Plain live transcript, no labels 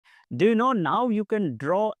Do you know now you can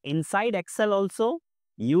draw inside Excel also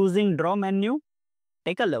using draw menu?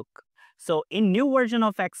 Take a look. So in new version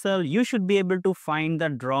of Excel, you should be able to find the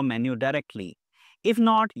draw menu directly. If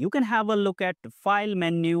not, you can have a look at file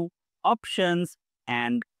menu, options,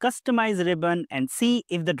 and customize ribbon and see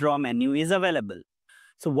if the draw menu is available.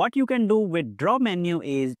 So what you can do with draw menu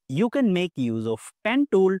is you can make use of pen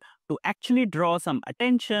tool to actually draw some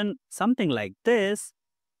attention, something like this,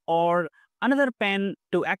 or another pen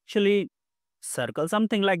to actually circle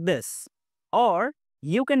something like this. Or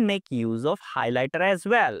you can make use of highlighter as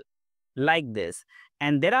well, like this.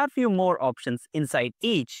 And there are few more options inside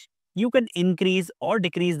each. You can increase or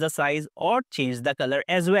decrease the size or change the color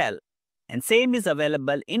as well. And same is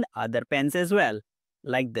available in other pens as well,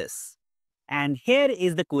 like this. And here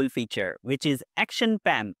is the cool feature, which is Action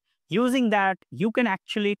Pen. Using that, you can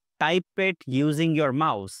actually type it using your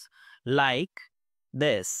mouse, like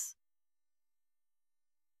this.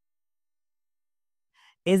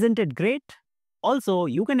 Isn't it great? Also,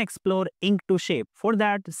 you can explore ink to shape. For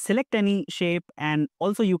that, select any shape and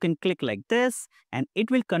also you can click like this and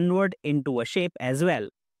it will convert into a shape as well.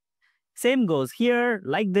 Same goes here,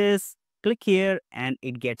 like this, click here and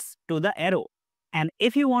it gets to the arrow. And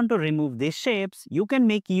if you want to remove these shapes, you can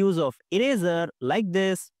make use of eraser like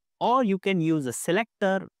this, or you can use a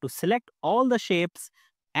selector to select all the shapes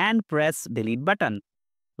and press delete button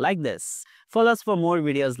like this. Follow us for more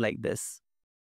videos like this.